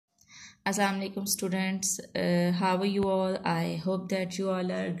Assalamu alaikum students. How are you all? I hope that you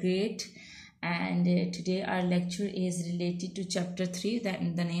all are great. And today our lecture is related to chapter 3.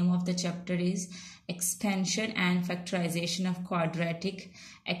 The name of the chapter is Expansion and Factorization of Quadratic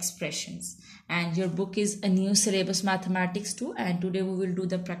Expressions. And your book is a new syllabus mathematics 2. And today we will do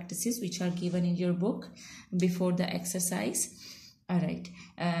the practices which are given in your book before the exercise. Alright,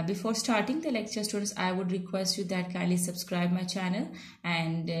 before starting the lecture students, I would request you that kindly subscribe my channel,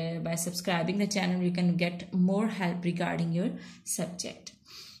 and by subscribing the channel you can get more help regarding your subject.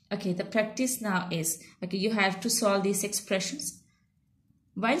 Okay, the practice now is, okay, you have to solve these expressions.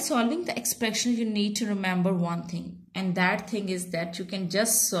 While solving the expression, you need to remember one thing, and that thing is that you can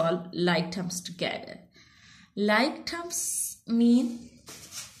just solve like terms together. Like terms mean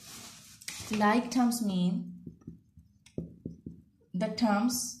the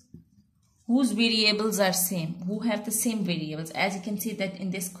terms whose variables are same, who have the same variables. As you can see that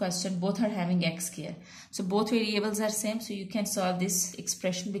in this question both are having x here, so both variables are same, so you can solve this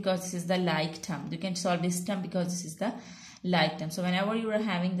expression because this is the like term. You can solve this term because this is the like term. So whenever you are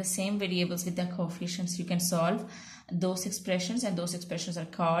having the same variables with the coefficients, you can solve those expressions, and those expressions are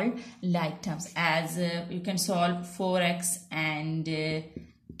called like terms. As you can solve 4x and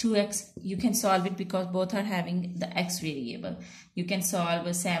 2x, you can solve it because both are having the x variable. You can solve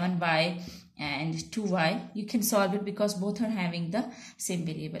 7y and 2y. You can solve it because both are having the same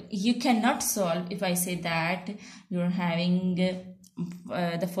variable. You cannot solve if I say that you're having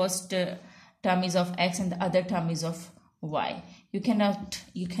the first term is of x and the other term is of y. You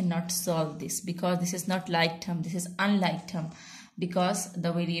cannot solve this because this is not like term, this is unlike term, because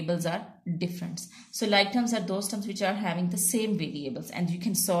the variables are different. So like terms are those terms which are having the same variables, and you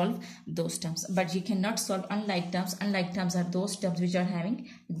can solve those terms, but you cannot solve unlike terms. Unlike terms are those terms which are having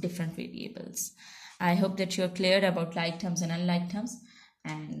different variables. I hope that you are clear about like terms and unlike terms,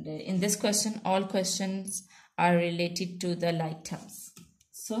 and in this question all questions are related to the like terms.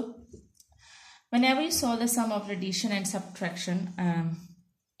 So whenever you solve the sum of addition and subtraction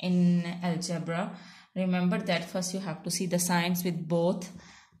in algebra, remember that first you have to see the signs with both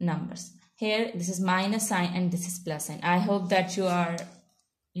numbers. Here this is minus sign and this is plus sign. I hope that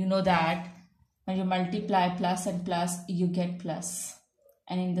you know that when you multiply plus and plus, you get plus.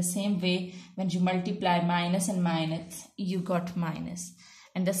 And in the same way, when you multiply minus and minus, you got minus.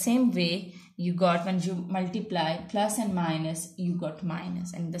 And the same way you got when you multiply plus and minus, you got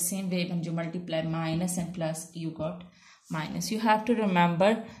minus. And the same way when you multiply minus and plus, you got minus. You have to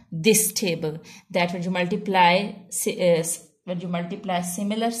remember this table, that when you multiply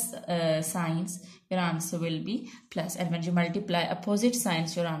similar signs, your answer will be plus, and when you multiply opposite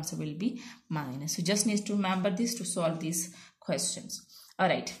signs, your answer will be minus. You just need to remember this to solve these questions. All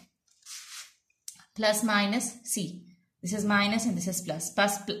right, plus minus, see, this is minus and this is plus.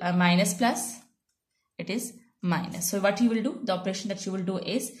 Minus plus, it is minus. So what you will do, the operation that you will do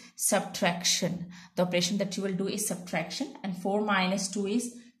is subtraction. The operation that you will do is subtraction, and 4 minus 2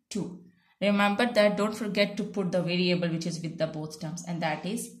 is 2. Remember that, don't forget to put the variable which is with the both terms, and that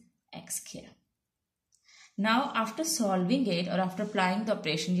is x here. Now after solving it or after applying the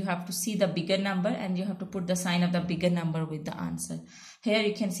operation, you have to see the bigger number and you have to put the sign of the bigger number with the answer. Here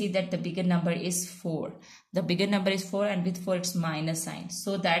you can see that the bigger number is 4. The bigger number is 4, and with 4 it's minus sign.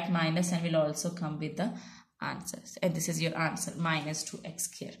 So that minus sign will also come with the answers, and this is your answer, minus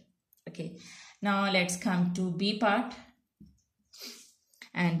 2x here. Okay, now let's come to B part,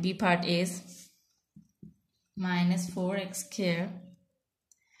 and B part is minus 4x square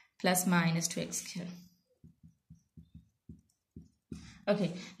plus minus 2x square.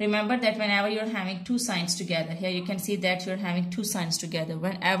 Okay, remember that whenever you're having two signs together, here you can see that you're having two signs together.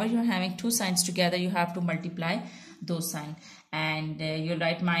 Whenever you're having two signs together, you have to multiply those signs, and you'll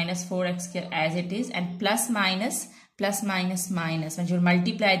write minus 4x square as it is, and plus minus minus. When you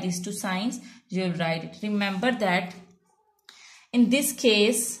multiply these two signs, you'll write it. Remember that in this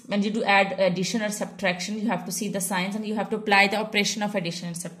case, when you do add addition or subtraction, you have to see the signs and you have to apply the operation of addition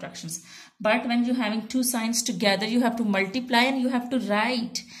and subtractions. But when you're having two signs together, you have to multiply and you have to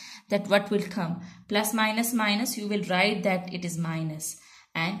write that what will come. Plus minus minus, you will write that it is minus,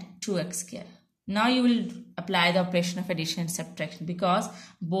 and 2x square. Now you will apply the operation of addition and subtraction because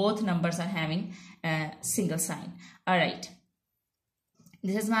both numbers are having a single sign. All right.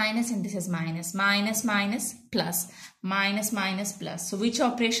 This is minus and this is minus. Minus minus plus. Minus minus plus. So which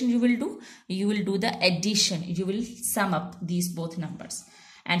operation you will do? You will do the addition. You will sum up these both numbers.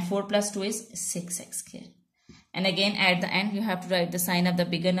 And 4 plus 2 is 6x square. And again at the end you have to write the sign of the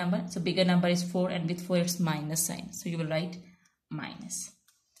bigger number. So bigger number is 4, and with 4 it's minus sign. So you will write minus.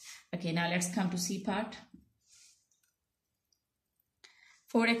 Okay, now let's come to C part.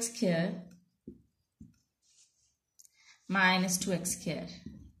 4x square minus 2x square.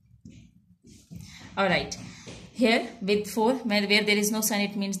 Alright, here with 4, where there is no sign,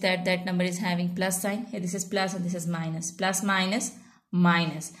 it means that that number is having plus sign. Here this is plus and this is minus. Plus minus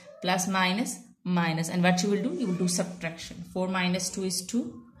minus. Plus minus minus. And what you will do? You will do subtraction. 4 minus 2 is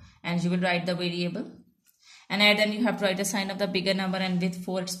 2. And you will write the variable. And then you have to write the sign of the bigger number, and with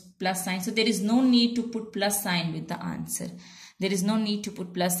 4 it's plus sign. So there is no need to put plus sign with the answer. There is no need to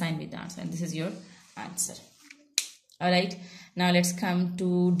put plus sign with the answer. And this is your answer. Alright. Now let's come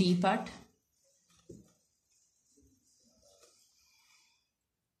to D part.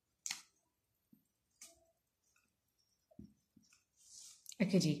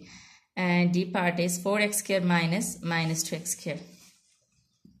 Okay, G. And D part is 4x square minus 2x square.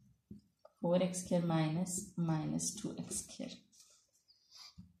 4x square minus 2x square.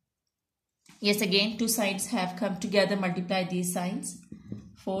 Yes, again, two sides have come together. Multiply these signs.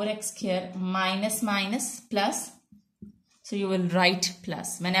 4x square minus plus. So you will write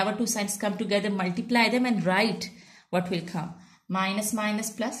plus. Whenever two sides come together, multiply them and write what will come. Minus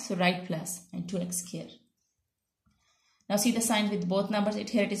plus. So write plus and 2x square. Now see the sign with both numbers.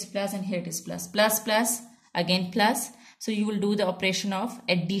 Here it is plus and here it is plus. Plus, again plus. So you will do the operation of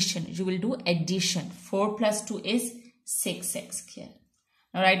addition. You will do addition. 4 plus 2 is 6x square.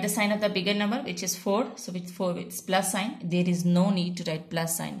 Now write the sign of the bigger number, which is 4. So with 4 it's plus sign. There is no need to write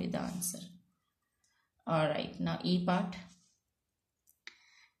plus sign with the answer. Alright, now E part.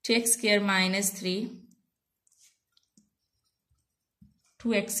 2x square minus 3.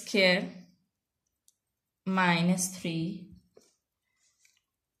 2x square minus 3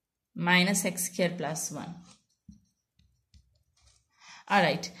 minus x square plus 1.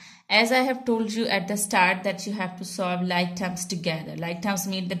 Alright, as I have told you at the start that you have to solve like terms together. Like terms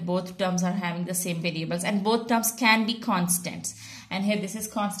mean that both terms are having the same variables and both terms can be constants. And here this is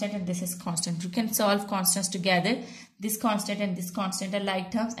constant and this is constant. You can solve constants together. This constant and this constant are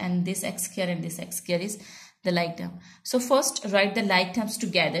like terms, and this x square and this x square is the like term. So first write the like terms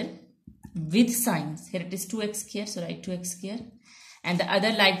together with signs. Here it is 2x square, so write 2x square. And the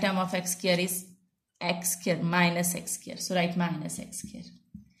other like term of x square is x square minus x square. So write minus x square.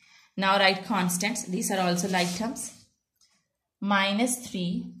 Now write constants. These are also like terms. Minus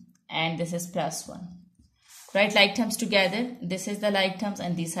 3 and this is plus 1. Write like terms together. This is the like terms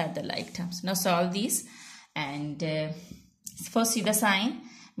and these are the like terms. Now solve these and first see the sign.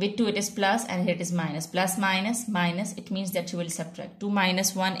 With 2 it is plus and here it is minus. Plus minus minus. It means that you will subtract. 2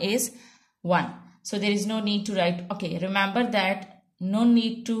 minus 1 is 1. So there is no need to write. Okay, remember that no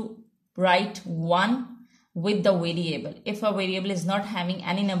need to write 1 with the variable. If a variable is not having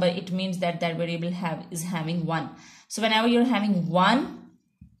any number, it means that that variable is having 1. So whenever you're having 1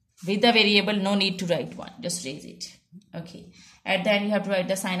 with the variable, no need to write 1. Just raise it. Okay. At the end, you have to write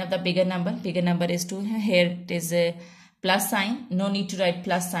the sign of the bigger number. Bigger number is 2. Here it is a plus sign. No need to write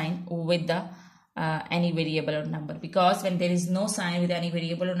plus sign with the any variable or number, because when there is no sign with any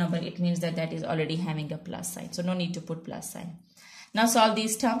variable or number, it means that that is already having a plus sign. So no need to put plus sign. Now solve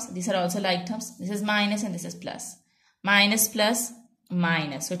these terms. These are also like terms. This is minus and this is plus. Minus plus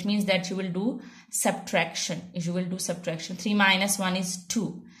minus. So it means that you will do subtraction. You will do subtraction. 3 minus 1 is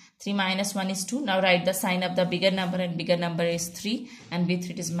 2. 3 minus 1 is 2. Now write the sign of the bigger number, and bigger number is 3. And with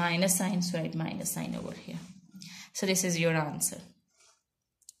it is minus sign. So write minus sign over here. So this is your answer.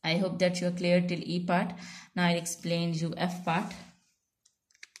 I hope that you are clear till E part. Now I'll explain you F part.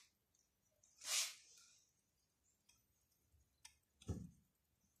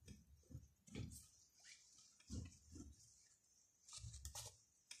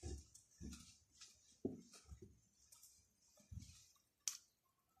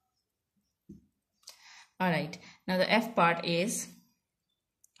 Alright, now the F part is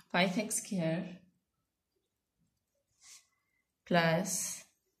 5x square plus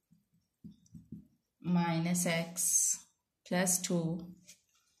minus x plus 2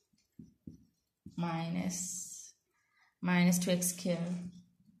 minus 2x square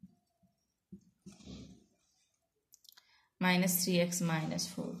minus 3x minus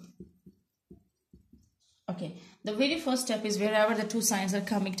 4. Okay, the very first step is wherever the two signs are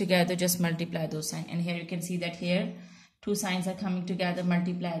coming together, just multiply those signs. And here you can see that here two signs are coming together,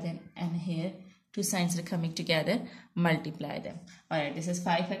 multiply them, and here two signs are coming together, multiply them. Alright, this is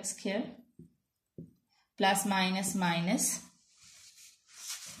 5x square plus minus minus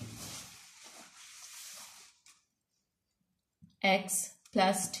x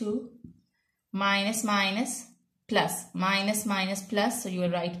plus 2 minus minus plus minus minus plus, so you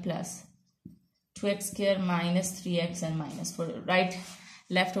will write plus 2x square minus 3x and minus 4. Write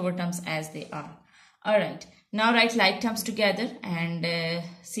leftover terms as they are. Alright, Now write like terms together and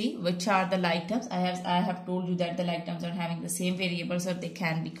see which are the like terms. I have told you that the like terms are having the same variables or they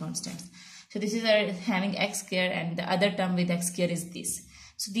can be constants. So this is having x square and the other term with x square is this.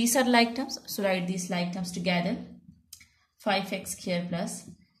 So these are like terms. So write these like terms together. 5x square plus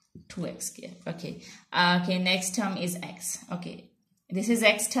 2x square. Okay. Okay. Next term is x. Okay. This is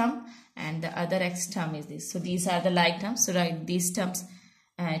x term and the other x term is this. So these are the like terms. So write these terms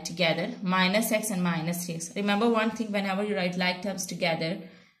together. Minus x and minus 3x. Remember one thing, whenever you write like terms together,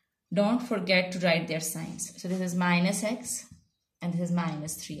 don't forget to write their signs. So this is minus x and this is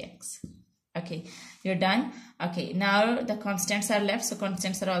minus 3x. Okay, you're done. Okay, now the constants are left. So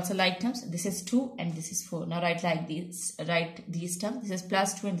constants are also like terms. This is 2 and this is 4. Now write like this. Write these terms. This is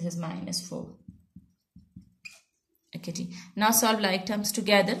plus 2 and this is minus 4. Okay, now solve like terms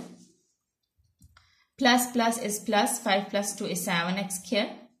together. Plus plus is plus. 5 plus 2 is 7x square.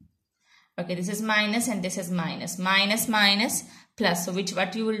 Okay, this is minus and this is minus. Minus minus plus. So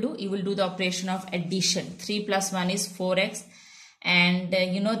what you will do? You will do the operation of addition. 3 plus 1 is 4x. And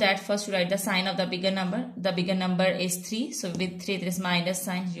you know that first you write the sign of the bigger number. The bigger number is 3. So with 3 there is minus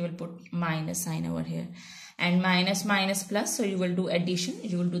sign. You will put minus sign over here. And minus minus plus. So you will do addition.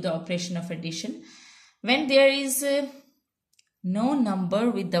 You will do the operation of addition. When there is no number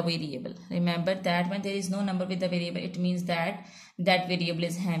with the variable. Remember that when there is no number with the variable, it means that that variable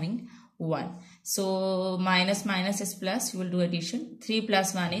is having 1. So minus minus is plus. You will do addition. 3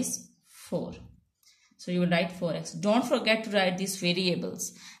 plus 1 is 4. So you will write 4x. Don't forget to write these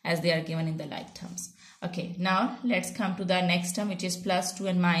variables as they are given in the like terms. Okay, now let's come to the next term, which is plus 2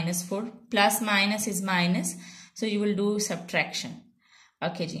 and minus 4. Plus minus is minus. So you will do subtraction.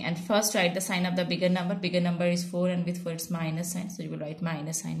 Okay, and first write the sign of the bigger number. Bigger number is 4 and with 4 it's minus sign. So you will write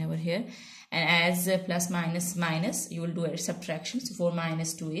minus sign over here. And as plus minus minus, you will do a subtraction. So 4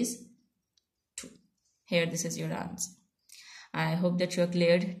 minus 2 is 2. Here this is your answer. I hope that you are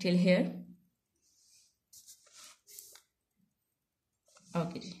cleared till here.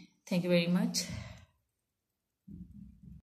 Okay, thank you very much.